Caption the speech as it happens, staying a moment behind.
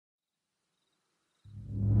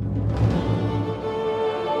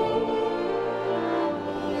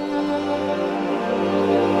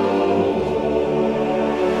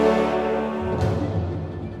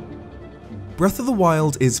Breath of the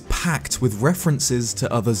Wild is packed with references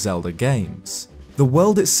to other Zelda games. The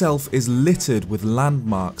world itself is littered with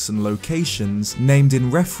landmarks and locations named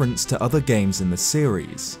in reference to other games in the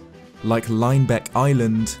series, like Linebeck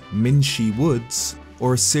Island, Minshi Woods,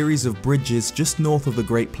 or a series of bridges just north of the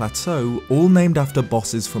Great Plateau, all named after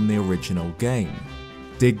bosses from the original game: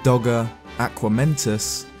 Digdogger,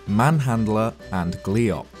 Aquamentus, Manhandler, and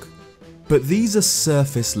Gleeok. But these are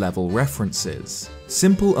surface level references,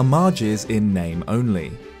 simple homages in name only.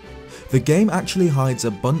 The game actually hides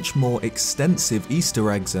a bunch more extensive Easter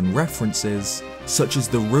eggs and references, such as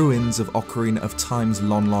the ruins of Ocarina of Time's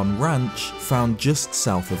Lon Lon Ranch found just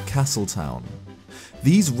south of Castletown.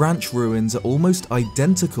 These ranch ruins are almost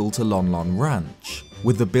identical to Lon Lon Ranch,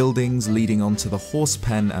 with the buildings leading onto the horse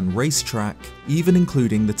pen and racetrack, even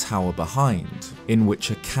including the tower behind, in which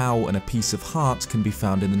a cow and a piece of heart can be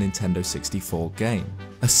found in the Nintendo 64 game.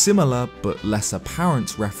 A similar, but less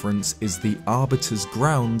apparent reference is the Arbiter's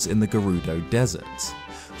Grounds in the Gerudo Desert,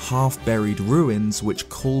 half-buried ruins which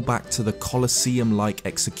call back to the Colosseum-like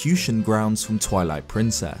execution grounds from Twilight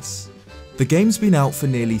Princess. The game's been out for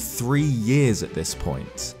nearly 3 years at this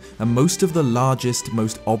point, and most of the largest,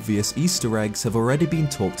 most obvious Easter eggs have already been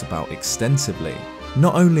talked about extensively,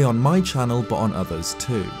 not only on my channel but on others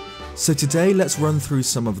too. So today let's run through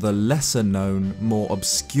some of the lesser known, more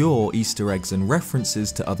obscure Easter eggs and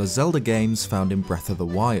references to other Zelda games found in Breath of the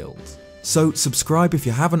Wild. So subscribe if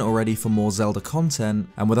you haven't already for more Zelda content,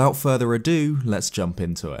 and without further ado, let's jump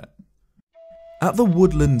into it. At the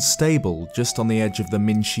Woodland Stable, just on the edge of the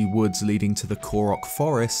Minshi Woods leading to the Korok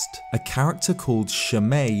Forest, a character called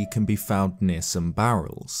Shimei can be found near some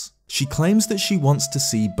barrels. She claims that she wants to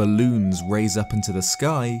see balloons raise up into the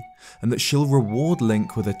sky, and that she'll reward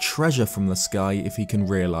Link with a treasure from the sky if he can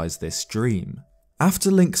realise this dream. After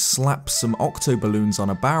Link slaps some octo balloons on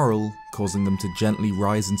a barrel, causing them to gently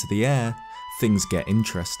rise into the air, things get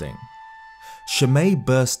interesting. Shimei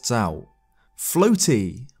bursts out,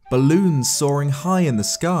 "Floaty! Balloons soaring high in the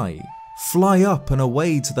sky! Fly up and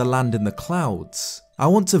away to the land in the clouds! I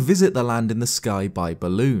want to visit the land in the sky by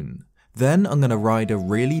balloon. Then I'm gonna ride a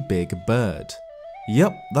really big bird.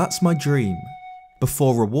 Yep, that's my dream,"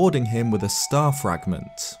 before rewarding him with a star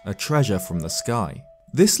fragment, a treasure from the sky.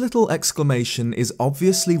 This little exclamation is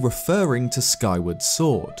obviously referring to Skyward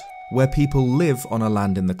Sword, where people live on a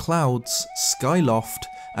land in the clouds, Skyloft,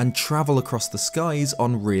 and travel across the skies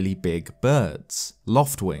on really big birds,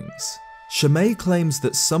 Loftwings. Shimei claims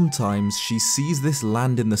that sometimes she sees this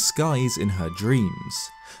land in the skies in her dreams,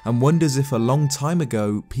 and wonders if a long time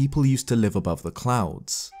ago people used to live above the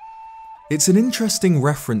clouds. It's an interesting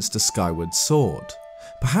reference to Skyward Sword.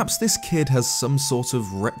 Perhaps this kid has some sort of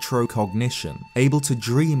retrocognition, able to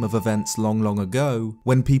dream of events long ago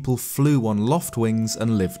when people flew on Loftwings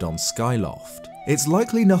and lived on Skyloft. It's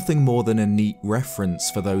likely nothing more than a neat reference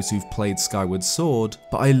for those who've played Skyward Sword,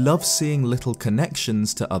 but I love seeing little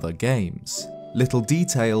connections to other games. Little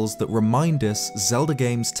details that remind us Zelda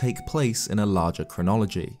games take place in a larger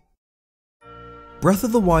chronology. Breath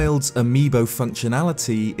of the Wild's Amiibo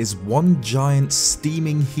functionality is one giant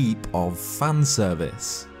steaming heap of fan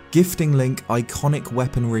service, gifting Link iconic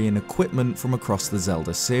weaponry and equipment from across the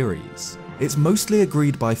Zelda series. It's mostly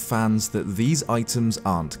agreed by fans that these items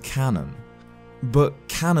aren't canon. But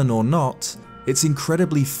canon or not, it's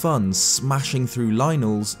incredibly fun smashing through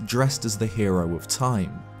Lynels dressed as the hero of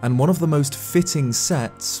time. And one of the most fitting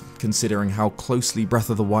sets, considering how closely Breath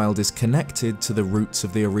of the Wild is connected to the roots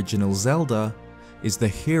of the original Zelda, is the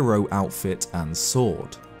hero outfit and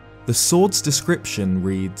sword. The sword's description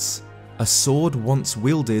reads, "A sword once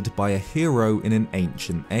wielded by a hero in an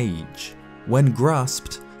ancient age. When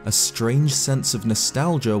grasped, a strange sense of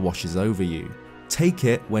nostalgia washes over you. Take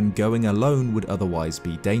it when going alone would otherwise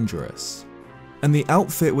be dangerous." And the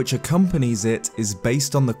outfit which accompanies it is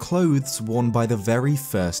based on the clothes worn by the very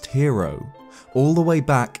first hero, all the way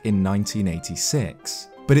back in 1986.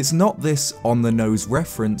 But it's not this on-the-nose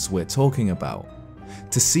reference we're talking about.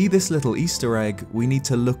 To see this little Easter egg, we need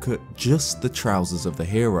to look at just the trousers of the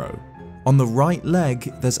hero. On the right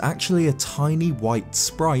leg, there's actually a tiny white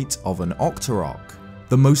sprite of an Octorok,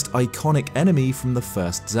 the most iconic enemy from the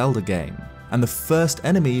first Zelda game, and the first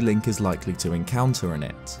enemy Link is likely to encounter in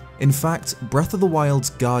it. In fact, Breath of the Wild's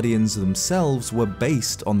guardians themselves were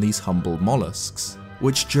based on these humble mollusks,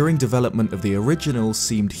 which during development of the original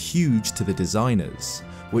seemed huge to the designers,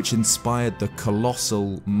 which inspired the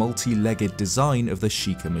colossal, multi-legged design of the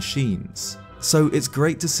Sheikah machines. So it's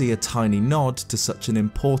great to see a tiny nod to such an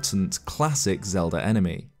important, classic Zelda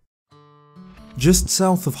enemy. Just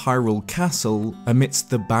south of Hyrule Castle, amidst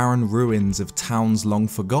the barren ruins of towns long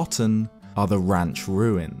forgotten, are the ranch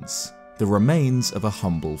ruins, the remains of a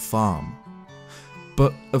humble farm.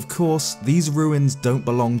 But of course, these ruins don't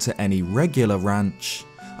belong to any regular ranch.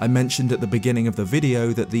 I mentioned at the beginning of the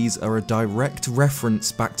video that these are a direct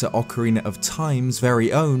reference back to Ocarina of Time's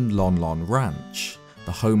very own Lon Lon Ranch,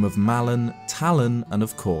 the home of Malon, Talon, and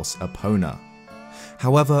of course Epona.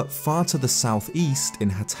 However, far to the southeast in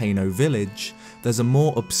Hateno village, there's a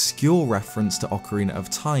more obscure reference to Ocarina of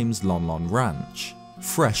Time's Lon Lon Ranch: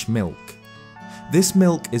 fresh milk. This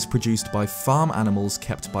milk is produced by farm animals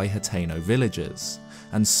kept by Hateno villagers,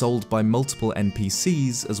 and sold by multiple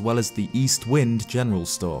NPCs as well as the East Wind general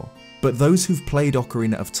store. But those who've played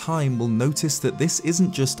Ocarina of Time will notice that this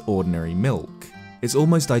isn't just ordinary milk. It's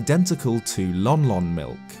almost identical to Lon Lon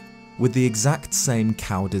milk, with the exact same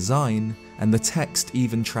cow design and the text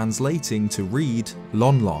even translating to read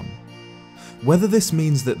Lon Lon. Whether this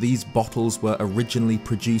means that these bottles were originally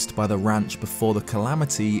produced by the ranch before the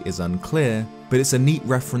calamity is unclear, but it's a neat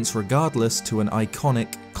reference regardless to an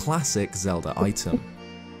iconic, classic Zelda item.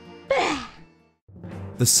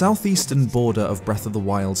 The southeastern border of Breath of the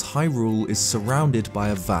Wild's Hyrule is surrounded by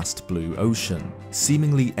a vast blue ocean,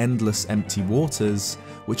 seemingly endless empty waters,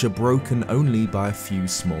 which are broken only by a few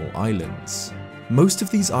small islands. Most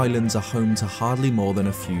of these islands are home to hardly more than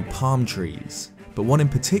a few palm trees, but one in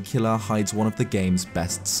particular hides one of the game's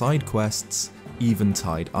best side quests,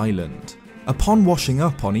 Eventide Island. Upon washing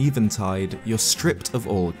up on Eventide, you're stripped of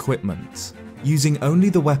all equipment. Using only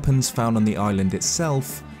the weapons found on the island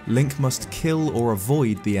itself, Link must kill or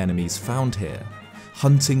avoid the enemies found here,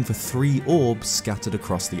 hunting for 3 orbs scattered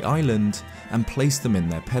across the island and place them in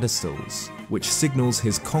their pedestals, which signals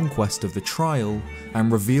his conquest of the trial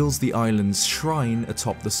and reveals the island's shrine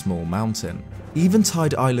atop the small mountain.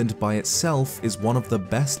 Eventide Island by itself is one of the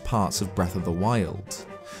best parts of Breath of the Wild,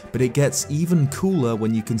 but it gets even cooler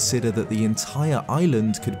when you consider that the entire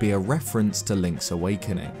island could be a reference to Link's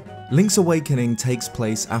Awakening. Link's Awakening takes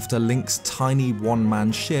place after Link's tiny one-man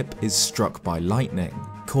ship is struck by lightning,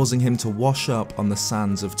 causing him to wash up on the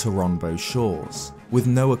sands of Toronbo shores, with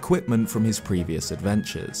no equipment from his previous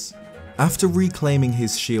adventures. After reclaiming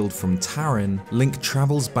his shield from Tarin, Link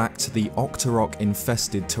travels back to the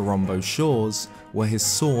Octorok-infested Toronbo shores, where his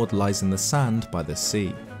sword lies in the sand by the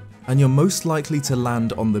sea. And you're most likely to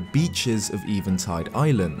land on the beaches of Eventide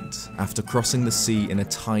Island, after crossing the sea in a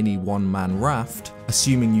tiny one-man raft,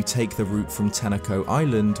 assuming you take the route from Tenako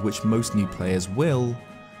Island, which most new players will,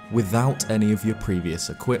 without any of your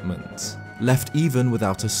previous equipment, left even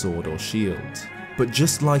without a sword or shield. But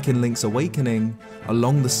just like in Link's Awakening,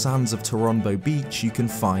 along the sands of Toronbo Beach you can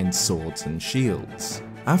find swords and shields.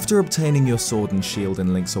 After obtaining your sword and shield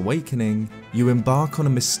in Link's Awakening, you embark on a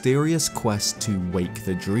mysterious quest to wake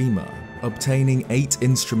the Dreamer, obtaining 8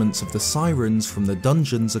 instruments of the sirens from the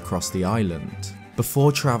dungeons across the island,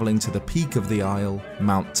 before travelling to the peak of the isle,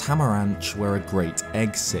 Mount Tamaranch, where a great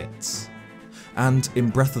egg sits. And in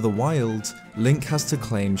Breath of the Wild, Link has to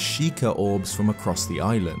claim Sheikah orbs from across the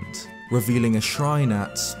island, revealing a shrine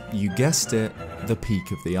at, you guessed it, the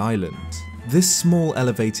peak of the island. This small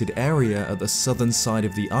elevated area at the southern side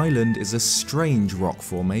of the island is a strange rock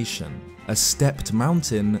formation, a stepped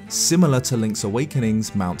mountain similar to Link's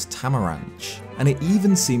Awakening's Mount Tamaranch, and it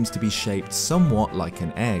even seems to be shaped somewhat like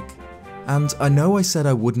an egg. And I know I said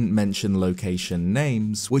I wouldn't mention location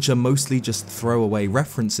names, which are mostly just throwaway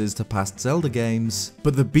references to past Zelda games,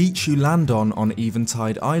 but the beach you land on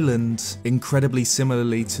Eventide Island, incredibly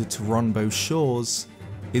similarly to Toronbo Shores,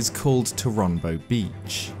 is called Toronbo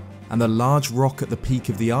Beach. And the large rock at the peak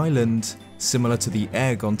of the island, similar to the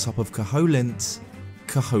egg on top of Koholint,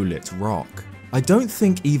 Koholint Rock. I don't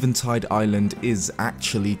think Eventide Island is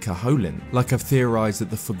actually Koholint, like I've theorised that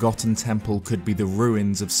the Forgotten Temple could be the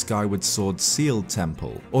ruins of Skyward Sword's Sealed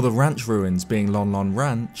Temple, or the ranch ruins being Lon Lon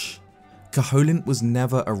Ranch. Koholint was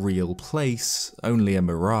never a real place, only a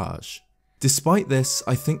mirage. Despite this,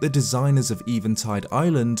 I think the designers of Eventide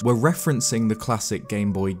Island were referencing the classic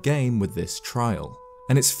Game Boy game with this trial.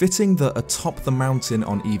 And it's fitting that atop the mountain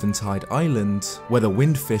on Eventide Island, where the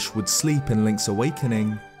windfish would sleep in Link's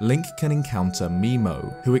Awakening, Link can encounter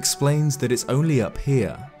Mimo, who explains that it's only up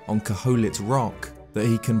here, on Koholint Rock, that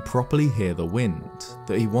he can properly hear the wind,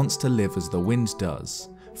 that he wants to live as the wind does,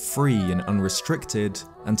 free and unrestricted,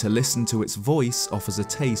 and to listen to its voice offers a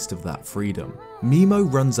taste of that freedom.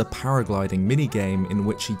 Mimo runs a paragliding minigame in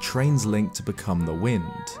which he trains Link to become the wind,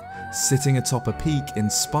 sitting atop a peak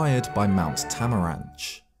inspired by Mount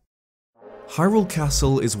Tamaranch. Hyrule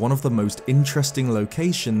Castle is one of the most interesting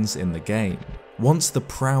locations in the game, once the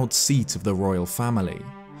proud seat of the royal family,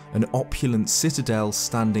 an opulent citadel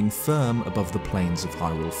standing firm above the plains of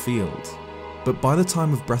Hyrule Field. But by the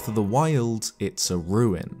time of Breath of the Wild, it's a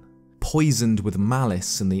ruin. Poisoned with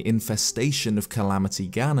malice and the infestation of Calamity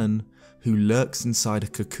Ganon, who lurks inside a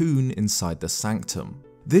cocoon inside the sanctum.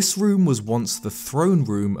 This room was once the throne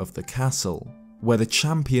room of the castle, where the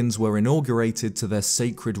champions were inaugurated to their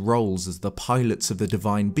sacred roles as the pilots of the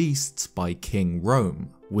divine beasts by King Rome,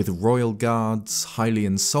 with royal guards,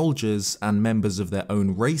 Hylian soldiers, and members of their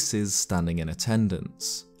own races standing in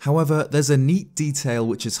attendance. However, there's a neat detail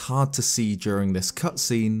which is hard to see during this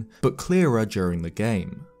cutscene, but clearer during the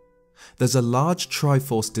game. There's a large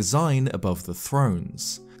Triforce design above the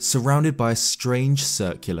thrones, surrounded by a strange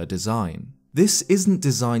circular design. This isn't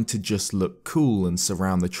designed to just look cool and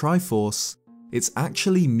surround the Triforce, it's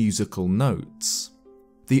actually musical notes.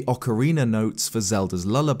 The ocarina notes for Zelda's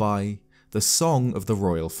Lullaby, the song of the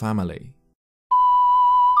royal family.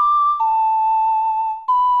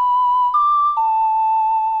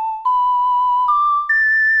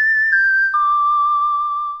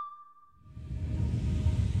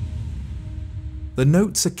 The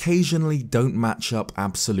notes occasionally don't match up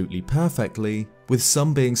absolutely perfectly, with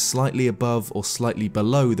some being slightly above or slightly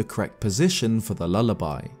below the correct position for the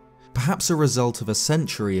lullaby, perhaps a result of a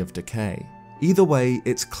century of decay. Either way,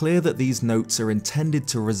 it's clear that these notes are intended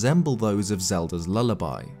to resemble those of Zelda's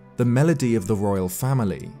Lullaby, the melody of the royal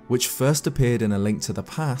family, which first appeared in A Link to the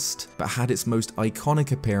Past, but had its most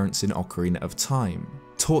iconic appearance in Ocarina of Time,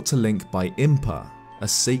 taught to Link by Impa, a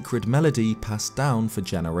sacred melody passed down for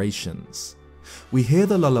generations. We hear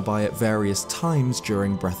the lullaby at various times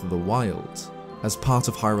during Breath of the Wild, as part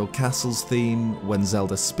of Hyrule Castle's theme, when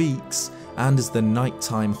Zelda speaks, and as the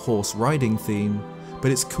nighttime horse riding theme, but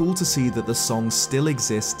it's cool to see that the song still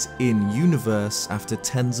exists in-universe after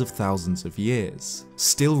tens of thousands of years,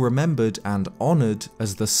 still remembered and honoured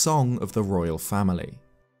as the song of the royal family.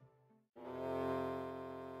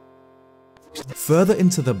 Further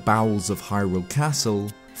into the bowels of Hyrule Castle,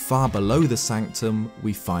 far below the sanctum,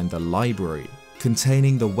 we find the library,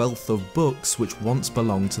 containing the wealth of books which once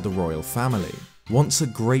belonged to the royal family. Once a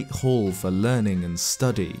great hall for learning and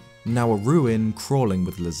study, now a ruin crawling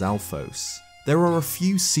with Lizalfos. There are a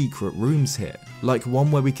few secret rooms here, like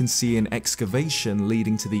one where we can see an excavation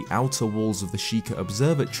leading to the outer walls of the Sheikah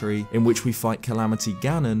Observatory in which we fight Calamity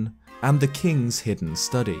Ganon, and the king's hidden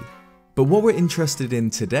study. But what we're interested in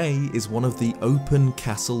today is one of the open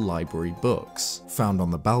castle library books, found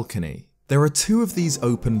on the balcony. There are two of these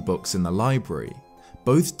open books in the library,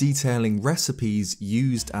 both detailing recipes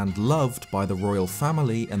used and loved by the royal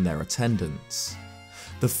family and their attendants.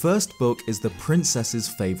 The first book is the princess's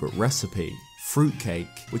favourite recipe,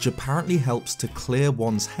 fruitcake, which apparently helps to clear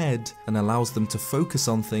one's head and allows them to focus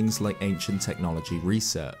on things like ancient technology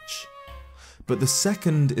research. But the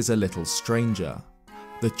second is a little stranger,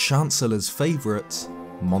 the Chancellor's favourite,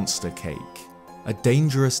 monster cake. A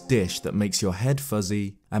dangerous dish that makes your head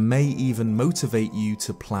fuzzy and may even motivate you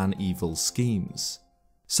to plan evil schemes.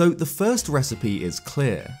 So the first recipe is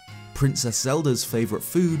clear. Princess Zelda's favourite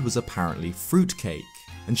food was apparently fruitcake,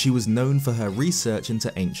 and she was known for her research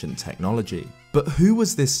into ancient technology. But who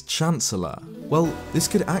was this Chancellor? Well, this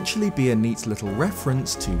could actually be a neat little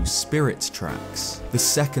reference to Spirit Tracks, the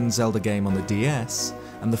second Zelda game on the DS,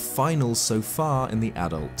 and the final so far in the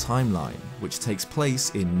adult timeline, which takes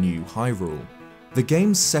place in New Hyrule. The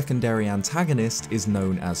game's secondary antagonist is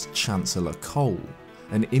known as Chancellor Cole,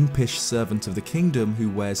 an impish servant of the kingdom who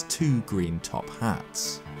wears two green top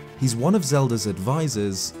hats. He's one of Zelda's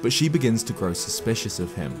advisors, but she begins to grow suspicious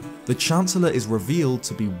of him. The Chancellor is revealed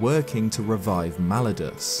to be working to revive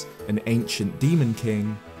Maladus, an ancient demon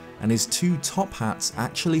king, and his two top hats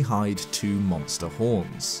actually hide two monster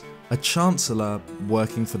horns. A Chancellor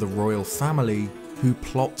working for the royal family who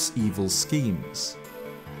plots evil schemes,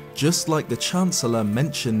 just like the Chancellor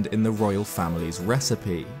mentioned in the royal family's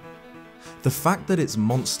recipe. The fact that it's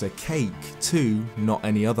monster cake too, not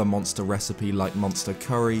any other monster recipe like monster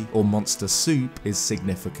curry or monster soup, is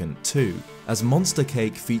significant too, as monster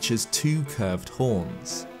cake features two curved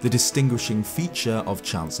horns, the distinguishing feature of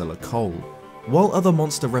Chancellor Cole. While other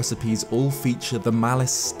monster recipes all feature the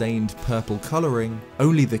malice-stained purple colouring,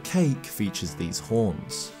 only the cake features these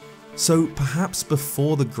horns. So perhaps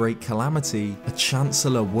before the Great Calamity, a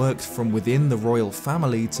Chancellor worked from within the royal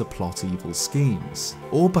family to plot evil schemes.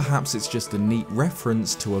 Or perhaps it's just a neat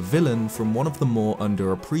reference to a villain from one of the more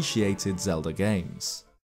underappreciated Zelda games.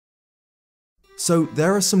 So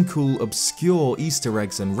there are some cool obscure Easter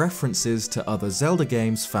eggs and references to other Zelda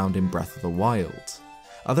games found in Breath of the Wild.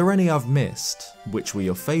 Are there any I've missed? Which were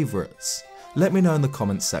your favourites? Let me know in the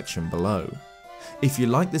comments section below. If you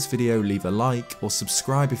like this video, leave a like or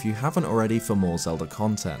subscribe if you haven't already for more Zelda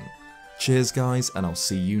content. Cheers guys, and I'll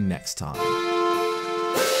see you next time.